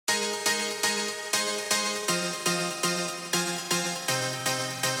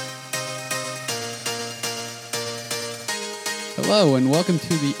Hello, and welcome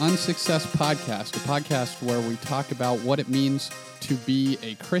to the Unsuccess Podcast, a podcast where we talk about what it means to be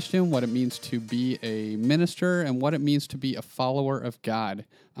a Christian, what it means to be a minister, and what it means to be a follower of God.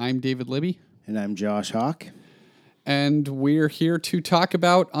 I'm David Libby. And I'm Josh Hawk. And we're here to talk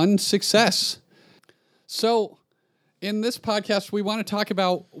about unsuccess. So, in this podcast, we want to talk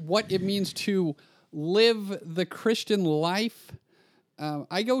about what it means to live the Christian life.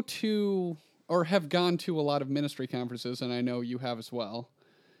 I go to, or have gone to, a lot of ministry conferences, and I know you have as well.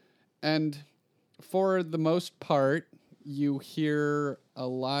 And for the most part, you hear a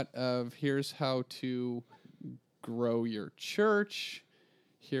lot of, here's how to grow your church,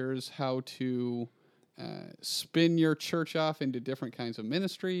 here's how to spin your church off into different kinds of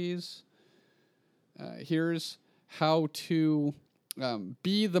ministries, here's how to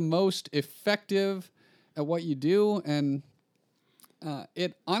be the most effective at what you do. And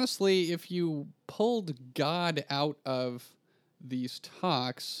it honestly, if you pulled God out of these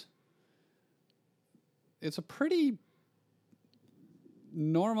talks, it's a pretty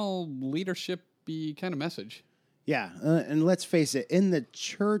normal leadership-y kind of message. Yeah, and let's face it, in the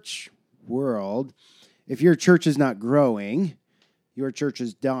church world, if your church is not growing, your church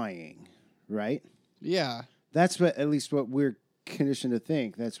is dying, right? Yeah. That's what, at least what we're conditioned to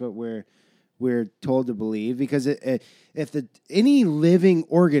think. That's what we're told to believe, because if any living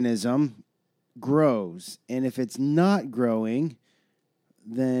organism grows, and if it's not growing,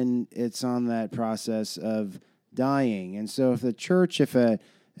 then it's on that process of dying. And so if the church, if an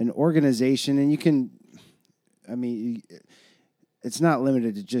organization, and you can, I mean, it's not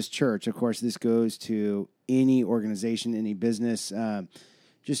limited to just church. Of course, this goes to any organization, any business,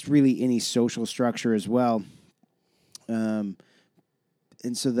 just really any social structure as well.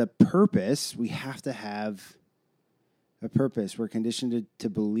 And so the purpose, we have to have a purpose. We're conditioned to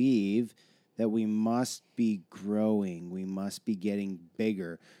believe that we must be growing. We must be getting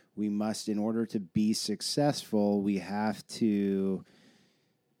bigger. We must, in order to be successful, we have to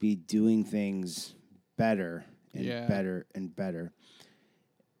be doing things better and better and better.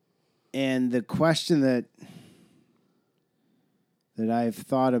 And the question that I've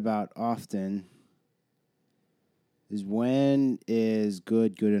thought about often is, when is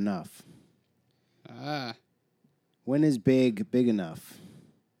good enough? When is big enough?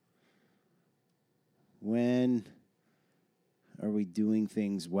 When are we doing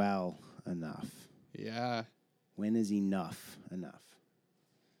things well enough? Yeah. When is enough?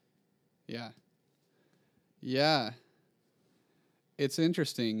 Yeah. Yeah. It's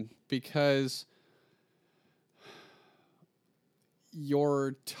interesting because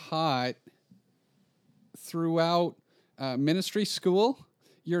you're taught throughout ministry school,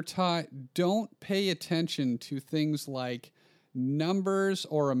 you're taught, don't pay attention to things like numbers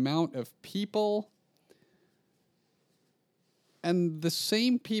or amount of people. And the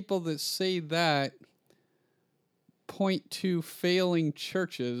same people that say that point to failing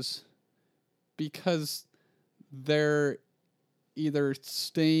churches because they're either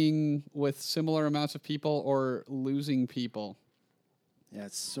staying with similar amounts of people or losing people. Yeah,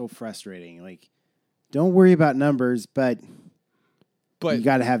 it's so frustrating. Like, don't worry about numbers, but you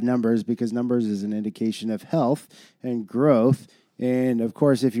got to have numbers, because numbers is an indication of health and growth. And, of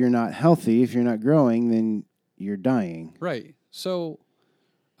course, if you're not healthy, if you're not growing, then you're dying. Right. So,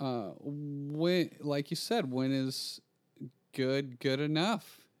 when, like you said, when is good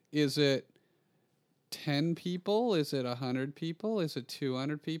enough? Is it 10 people? Is it 100 people? Is it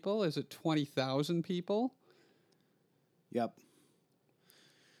 200 people? Is it 20,000 people? Yep.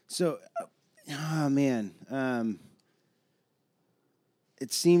 So, man,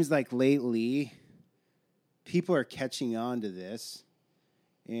 it seems like lately people are catching on to this.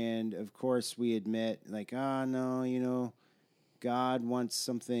 And, of course, we admit, like, no, God wants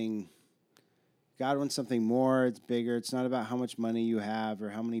something more. It's bigger. It's not about how much money you have or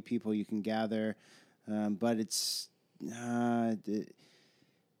how many people you can gather, but it's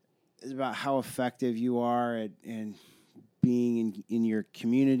about how effective you are at being in your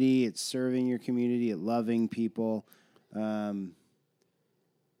community, at serving your community, at loving people. And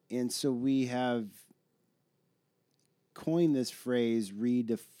so we have coined this phrase,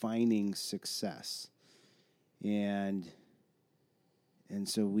 redefining success. And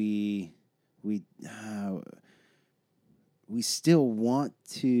so we still want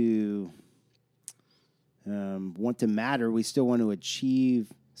to matter. We still want to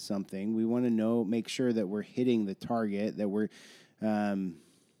achieve something. We want to make sure that we're hitting the target, that we're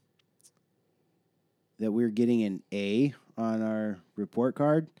getting an A on our report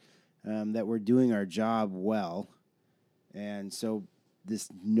card, that we're doing our job well. And so this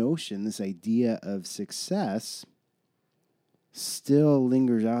notion, this idea of success still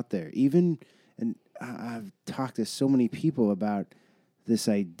lingers out there. Even, and I've talked to so many people about this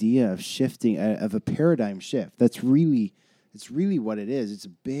idea of shifting, of a paradigm shift. It's really what it is. It's a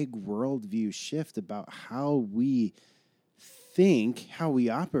big worldview shift about how we think, how we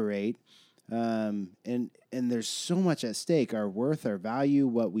operate, and there's so much at stake: our worth, our value,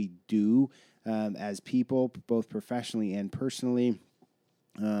 what we do as people, both professionally and personally,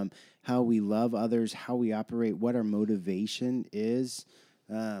 how we love others, how we operate, what our motivation is,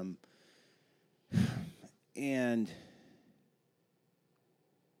 and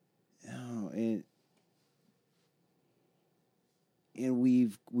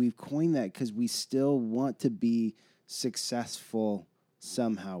we've coined that because we still want to be successful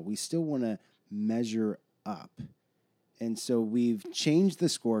somehow. We still want to measure up. And so we've changed the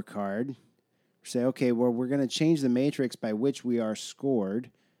scorecard. Say, okay, well, we're going to change the matrix by which we are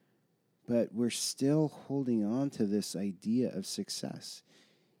scored, but we're still holding on to this idea of success.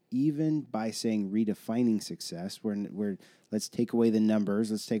 Even by saying redefining success, we're let's take away the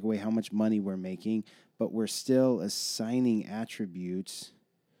numbers, let's take away how much money we're making, but we're still assigning attributes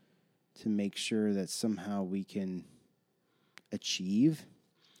to make sure that somehow we can achieve,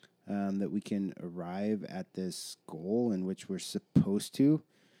 that we can arrive at this goal in which we're supposed to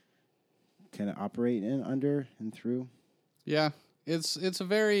kind of operate in, under, and through. Yeah, it's a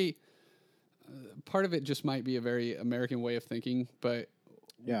very part of it just might be a very American way of thinking, but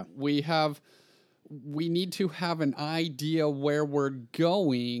yeah, we need to have an idea where we're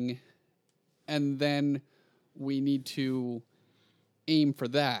going, and then we need to aim for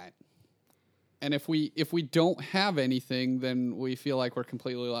that. And if we don't have anything, then we feel like we're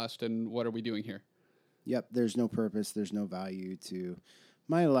completely lost. And what are we doing here? Yep, there's no purpose, there's no value to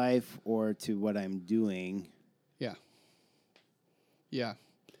my life or to what I'm doing. Yeah. Yeah.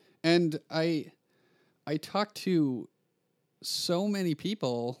 And I talked to so many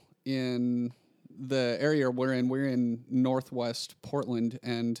people in the area we're in. We're in Northwest Portland,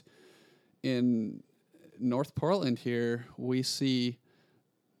 and in North Portland here, we see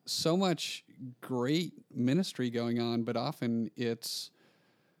so much great ministry going on, but often it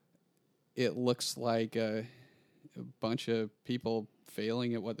looks like a bunch of people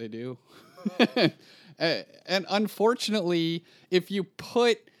failing at what they do. And unfortunately, if you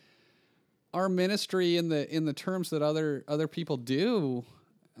put our ministry in the terms that other people do,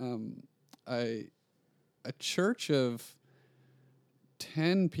 a church of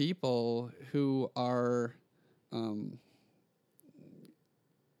 10 people who are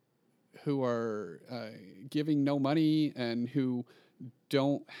giving no money and who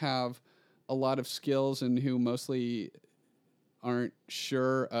don't have a lot of skills and who mostly aren't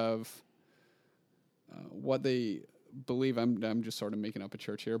sure of what they believe. I'm just sort of making up a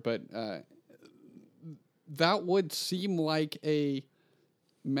church here, but that would seem like a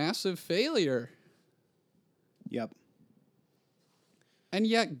massive failure. Yep. And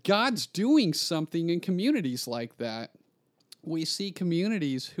yet God's doing something in communities like that. We see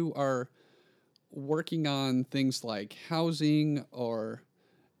communities who are working on things like housing or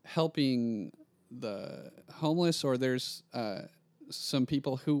helping the homeless, or there's some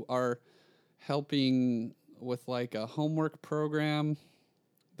people who are helping with like a homework program.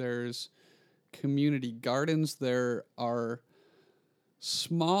 There's community gardens. There are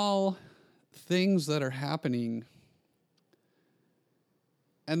small things that are happening,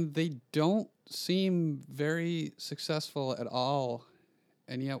 and they don't seem very successful at all.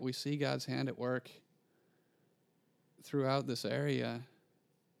 And yet we see God's hand at work throughout this area.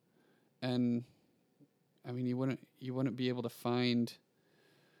 And I mean, you wouldn't be able to find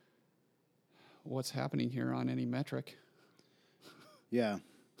what's happening here on any metric. Yeah.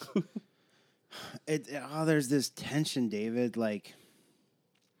 There's this tension, David, like,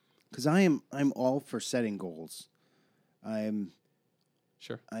 because I'm all for setting goals.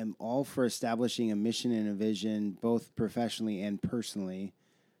 Sure. I'm all for establishing a mission and a vision, both professionally and personally.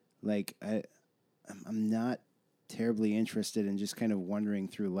 Like, I'm not terribly interested in just kind of wandering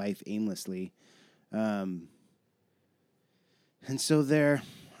through life aimlessly. And so there's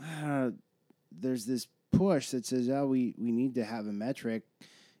this push that says, oh, we need to have a metric.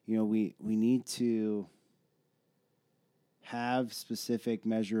 You know, we need to have specific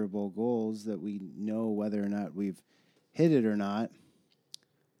measurable goals that we know whether or not we've hit it or not.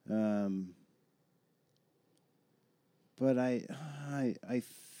 But I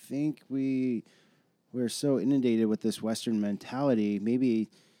think we're so inundated with this Western mentality. Maybe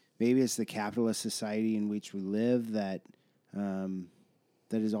it's the capitalist society in which we live that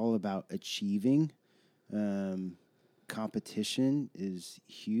is all about achieving. Competition is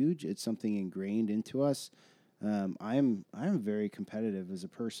huge. It's something ingrained into us. I'm very competitive as a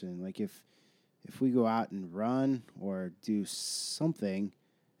person. Like if we go out and run or do something,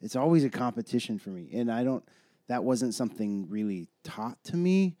 it's always a competition for me. And that wasn't something really taught to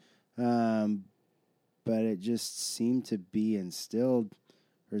me, but it just seemed to be instilled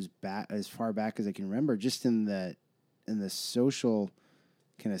as far back as I can remember, just in the social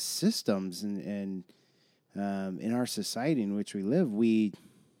kind of systems and in our society in which we live, we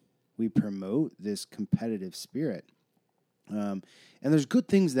promote this competitive spirit. And there's good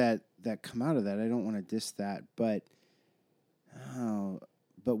things that come out of that. I don't want to diss that, but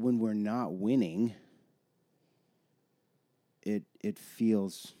when we're not winning, it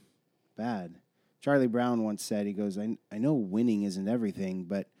feels bad. Charlie Brown once said, he goes, I know winning isn't everything,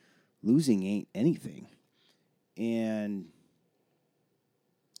 but losing ain't anything. And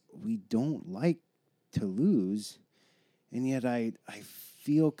we don't like to lose, and yet I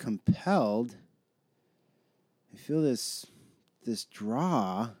feel compelled. I feel this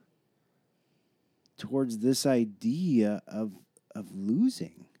draw towards this idea of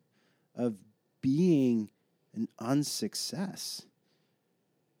losing, of being an unsuccess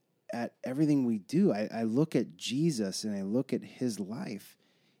at everything we do. I look at Jesus and I look at his life,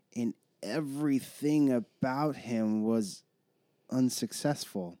 and everything about him was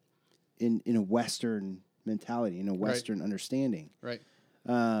unsuccessful in a Western mentality, in a Western understanding. Right.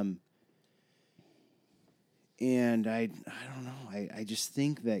 And I don't know. I just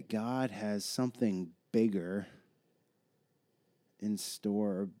think that God has something bigger in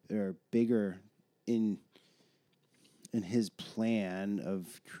store, or bigger in his plan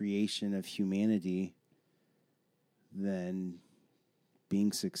of creation of humanity than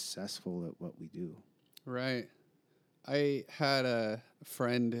being successful at what we do. Right. I had a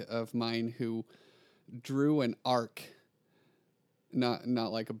friend of mine who drew an arc, not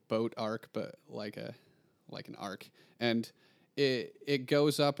like a boat arc, but like an arc, and it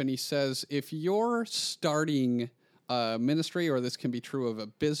goes up, and he says, if you're starting a ministry, or this can be true of a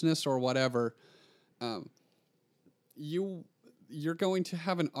business or whatever, you're going to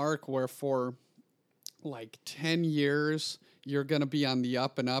have an arc where for like 10 years you're going to be on the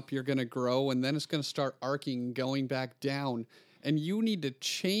up and up, you're going to grow, and then it's going to start arcing, going back down, and you need to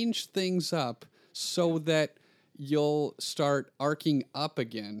change things up so that you'll start arcing up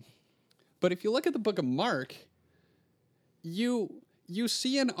again. But if you look at the book of Mark, you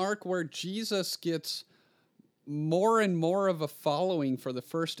see an arc where Jesus gets more and more of a following for the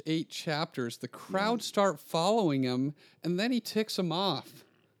first 8 chapters. The crowd start following him, and then he ticks them off.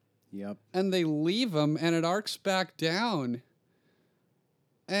 Yep. And they leave him, and it arcs back down.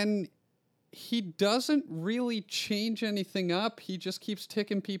 And he doesn't really change anything up. He just keeps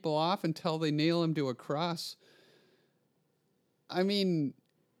ticking people off until they nail him to a cross. I mean,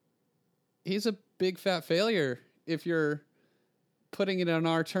 he's a big fat failure if you're putting it on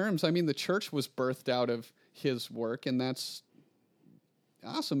our terms. I mean, the church was birthed out of his work, and that's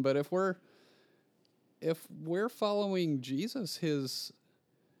awesome. But if we're following Jesus, his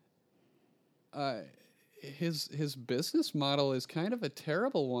business model is kind of a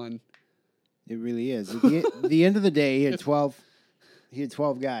terrible one. It really is. At the end of the day, he had 12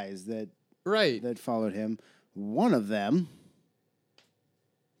 guys that followed him. One of them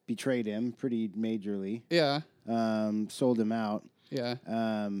betrayed him pretty majorly. Yeah. Sold him out. Yeah.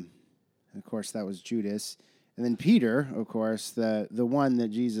 Of course, that was Judas. And then Peter, of course, the one that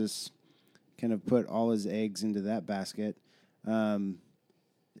Jesus kind of put all his eggs into that basket.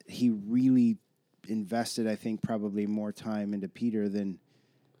 He really invested, I think, probably more time into Peter than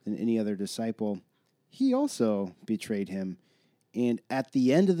any other disciple. He also betrayed him. And at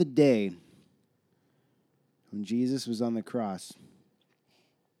the end of the day, when Jesus was on the cross,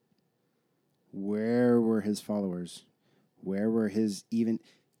 where were his followers? Where were his even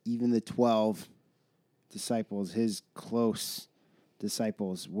the 12 disciples, his close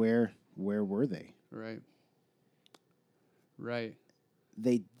disciples? Where were they? Right. Right.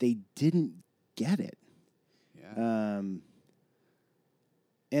 They didn't get it. Yeah.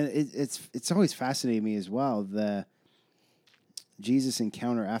 And it's always fascinated me as well, the Jesus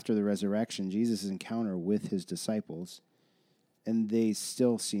encounter after the resurrection, Jesus' encounter with his disciples, and they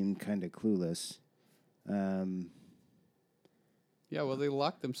still seem kind of clueless. Yeah, well, they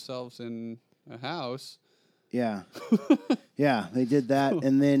locked themselves in a house. Yeah. Yeah, they did that.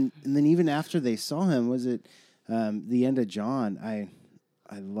 And then even after they saw him, was it the end of John? I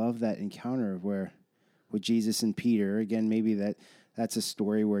love that encounter with Jesus and Peter. Again, maybe that's a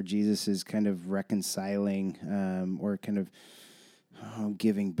story where Jesus is kind of reconciling or kind of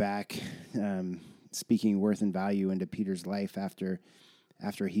giving back, speaking worth and value into Peter's life after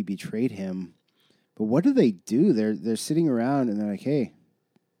he betrayed him. But what do? They're sitting around and they're like, "Hey,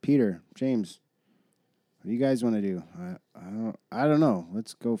 Peter, James, what do you guys want to do? I don't know.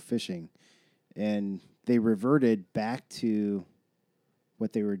 Let's go fishing." And they reverted back to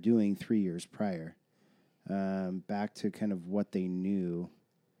what they were doing 3 years prior, back to kind of what they knew.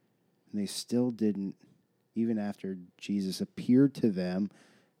 And they still didn't, even after Jesus appeared to them,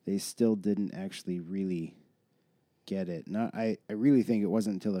 they still didn't actually really get it. I really think it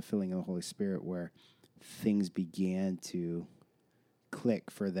wasn't until the filling of the Holy Spirit where things began to click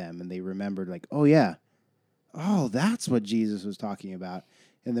for them, and they remembered, like, oh, yeah, oh, that's what Jesus was talking about.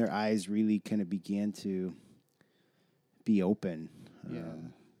 And their eyes really kind of began to be open. Yeah.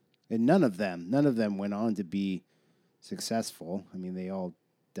 And none of them went on to be successful. I mean, they all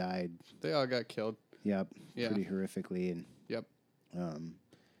died. They all got killed. Yep. Yeah. Pretty horrifically. And Yep. and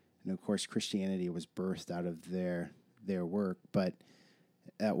of course, Christianity was birthed out of their work, but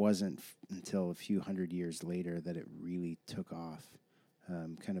that wasn't until a few hundred years later that it really took off,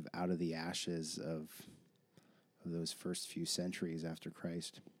 kind of out of the ashes of those first few centuries after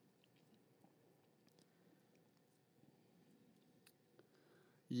Christ.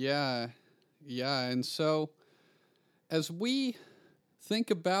 Yeah. And so as we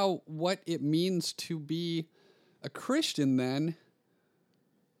think about what it means to be a Christian, then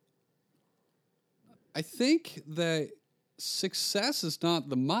I think that success is not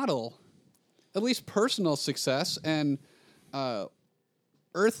the model, at least personal success and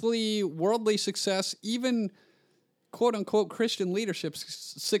earthly, worldly success, even quote unquote Christian leadership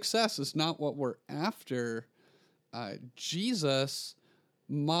success is not what we're after. Jesus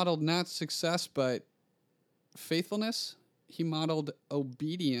modeled not success, but faithfulness. He modeled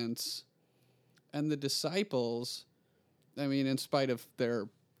obedience. And the disciples, I mean, in spite of their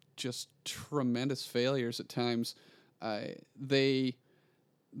just tremendous failures at times, they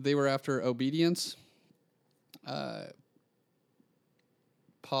were after obedience.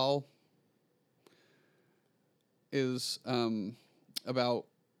 Paul is about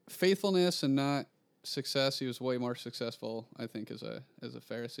faithfulness and not success. He was way more successful, I think, as a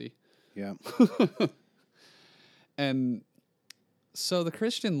Pharisee. Yeah. And so the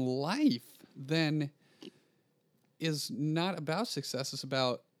Christian life then is not about success. It's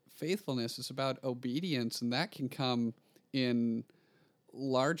about faithfulness. It's about obedience, and that can come in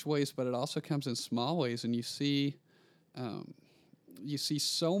large ways, but it also comes in small ways. And you see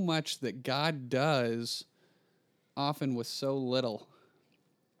so much that God does, often with so little.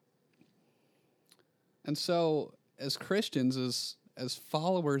 And so, as Christians, as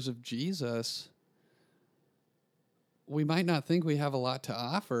followers of Jesus, we might not think we have a lot to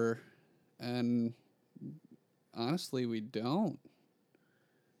offer, and honestly, we don't.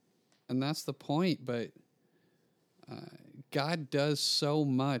 And that's the point, but God does so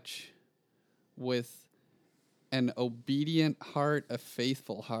much with an obedient heart, a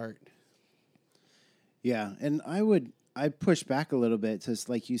faithful heart. Yeah, and I'd push back a little bit to,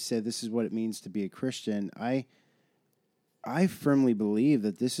 like you said, this is what it means to be a Christian. I firmly believe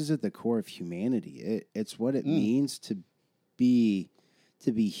that this is at the core of humanity. It's what it means to be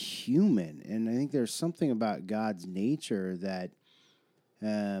human, and I think there's something about God's nature that,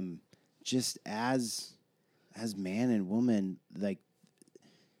 just as man and woman, like,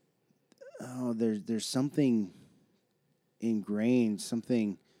 there's something ingrained,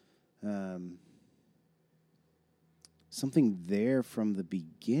 something there from the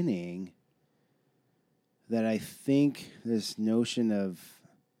beginning that I think this notion of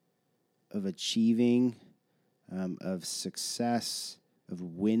achieving, of success, of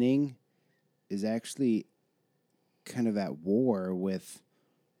winning is actually kind of at war with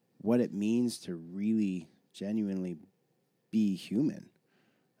what it means to really genuinely be human.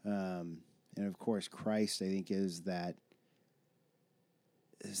 And of course, Christ, I think, is that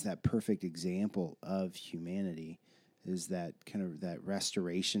perfect example of humanity, is that kind of that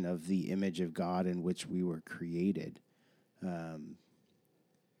restoration of the image of God in which we were created. I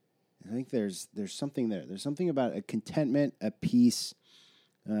think there's something there. There's something about a contentment, a peace,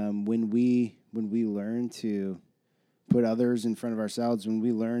 when we learn to put others in front of ourselves, when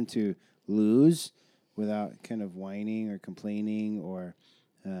we learn to lose without kind of whining or complaining, or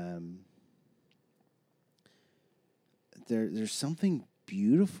there's something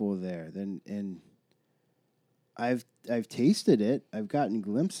beautiful there. And I've tasted it. I've gotten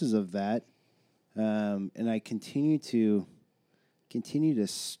glimpses of that, and I continue to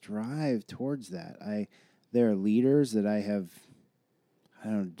strive towards that. There are leaders that I have,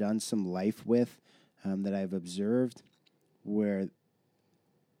 done some life with, that I've observed, where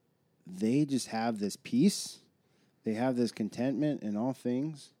they just have this peace, they have this contentment in all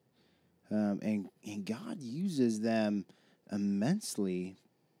things, and God uses them immensely,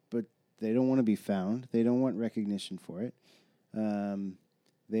 but they don't want to be found. They don't want recognition for it.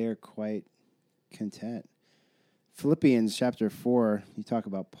 They are quite content. Philippians chapter 4, you talk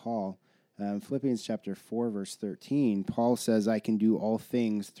about Paul. Philippians chapter 4, verse 13, Paul says, I can do all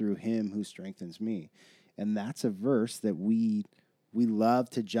things through him who strengthens me. And that's a verse that we love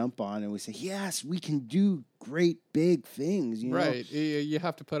to jump on, and we say, yes, we can do great, big things. You know? Right. You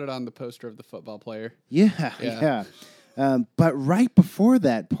have to put it on the poster of the football player. Yeah. But right before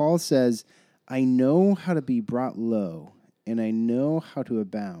that, Paul says, I know how to be brought low, and I know how to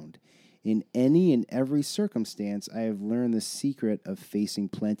abound. In any and every circumstance, I have learned the secret of facing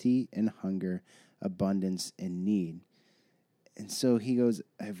plenty and hunger, abundance and need. And so he goes,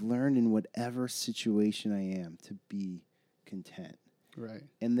 I've learned in whatever situation I am to be content. Right.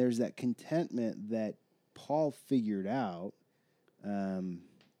 And there's that contentment that Paul figured out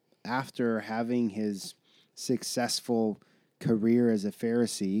after having his successful career as a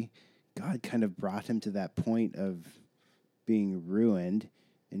Pharisee. God kind of brought him to that point of being ruined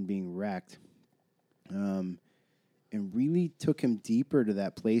and being wrecked, and really took him deeper to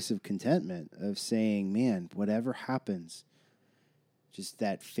that place of contentment of saying, man, whatever happens, just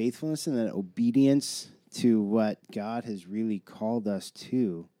that faithfulness and that obedience to what God has really called us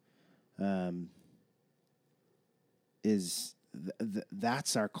to is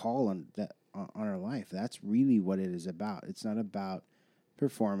that's our call on our life. That's really what it is about. It's not about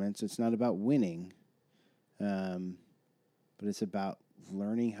performance. It's not about winning, but it's about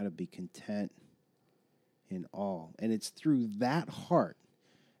learning how to be content in all. And it's through that heart,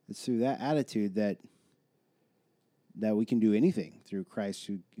 it's through that attitude that we can do anything through Christ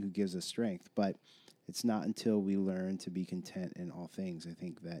who gives us strength. But it's not until we learn to be content in all things, I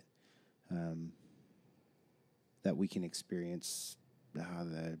think, that that we can experience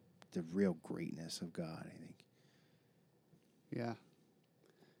the real greatness of God, I think.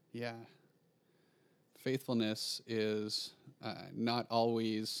 Yeah. Faithfulness is not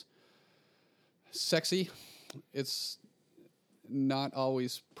always sexy. It's not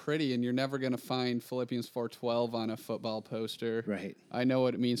always pretty, and you're never going to find Philippians 4:12 on a football poster. Right. I know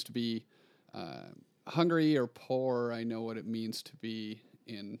what it means to be hungry or poor. I know what it means to be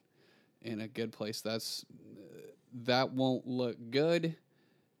in a good place. That won't look good.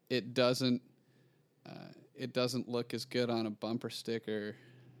 It doesn't look as good on a bumper sticker.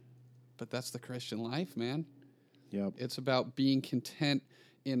 But that's the Christian life, man. Yep. It's about being content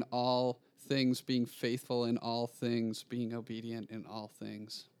in all things, being faithful in all things, being obedient in all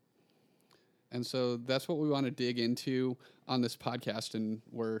things. And so that's what we want to dig into on this podcast, and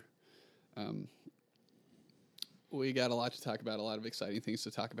we got a lot to talk about, a lot of exciting things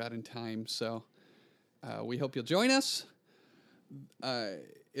to talk about in time. So we hope you'll join us. We're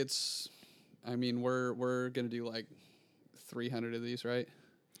going to do like 300 of these, right?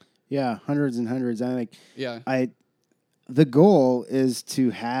 Yeah, hundreds and hundreds. The goal is to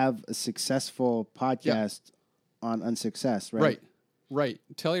have a successful podcast on unsuccess, right? Right.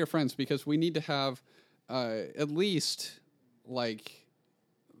 Tell your friends, because we need to have at least like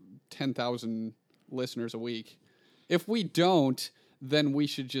 10,000 listeners a week. If we don't, then we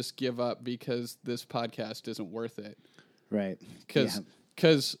should just give up because this podcast isn't worth it. Right.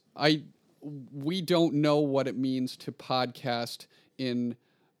 Because we don't know what it means to podcast in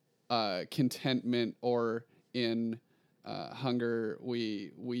contentment or in hunger.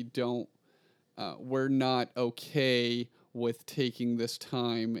 We don't. We're not okay with taking this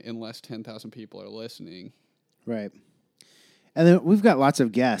time unless 10,000 people are listening. Right. And then we've got lots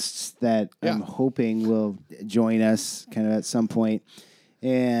of guests that I'm hoping will join us kind of at some point.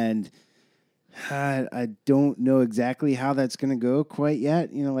 And I don't know exactly how that's going to go quite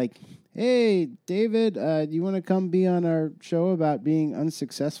yet. You know, like, hey, David, do you want to come be on our show about being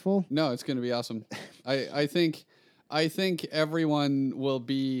unsuccessful? No, it's going to be awesome. I think everyone will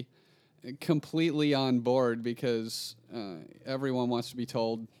be completely on board because everyone wants to be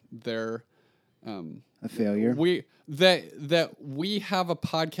told they're a failure. That we have a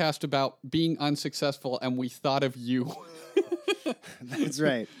podcast about being unsuccessful, and we thought of you. That's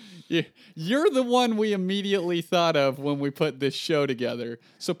right. You're the one we immediately thought of when we put this show together.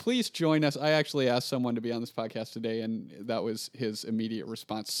 So please join us. I actually asked someone to be on this podcast today, and that was his immediate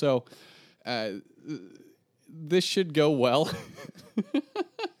response. So this should go well.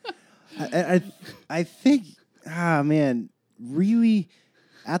 I think, really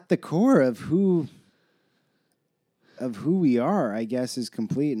at the core of who we are, I guess, is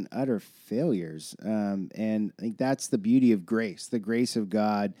complete and utter failures. And I think that's the beauty of grace, the grace of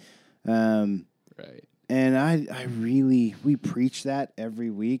God. Right. And we preach that every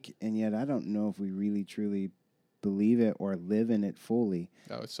week, and yet I don't know if we really truly believe it or live in it fully.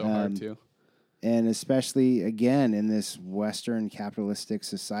 Oh, it's so hard to. And especially, again, in this Western capitalistic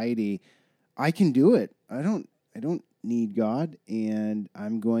society, I can do it. I don't need God, and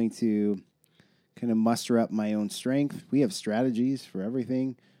I'm going to kind of muster up my own strength. We have strategies for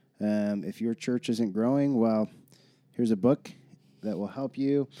everything. If your church isn't growing, well, here's a book that will help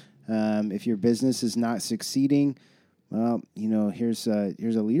you. If your business is not succeeding, well, here's a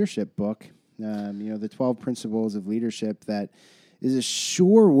leadership book. The 12 Principles of Leadership, that is a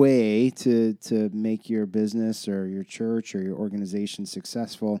sure way to make your business or your church or your organization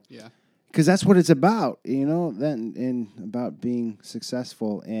successful. Yeah. Because that's what it's about, and about being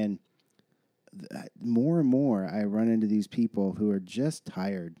successful. And more and more, I run into these people who are just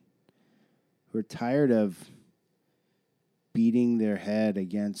tired, who are tired of beating their head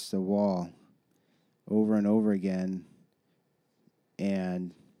against the wall over and over again,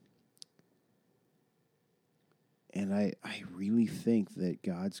 and I really think that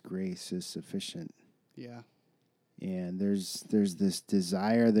God's grace is sufficient. Yeah. And there's this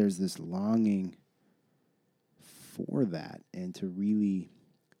desire, there's this longing for that, and to really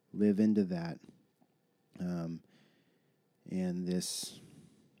live into that. And this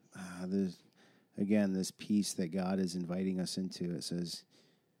peace that God is inviting us into. It says,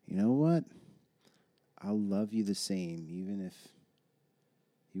 you know what? I'll love you the same, even if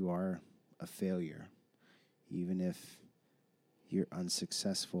you are a failure, even if you're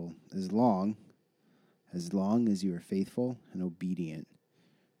unsuccessful, as long as you are faithful and obedient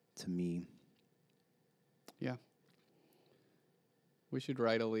to me. Yeah. We should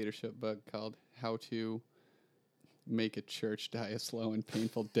write a leadership book called How to Make a Church Die a Slow and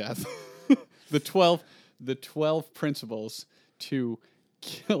Painful Death. The 12 principles to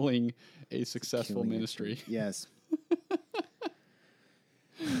killing a successful ministry. Yes.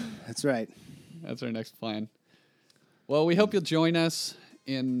 That's right. That's our next plan. Well, we hope you'll join us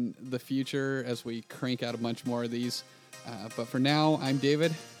in the future as we crank out a bunch more of these. But for now, I'm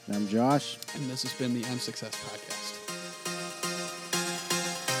David. And I'm Josh. And this has been the Unsuccess Podcast.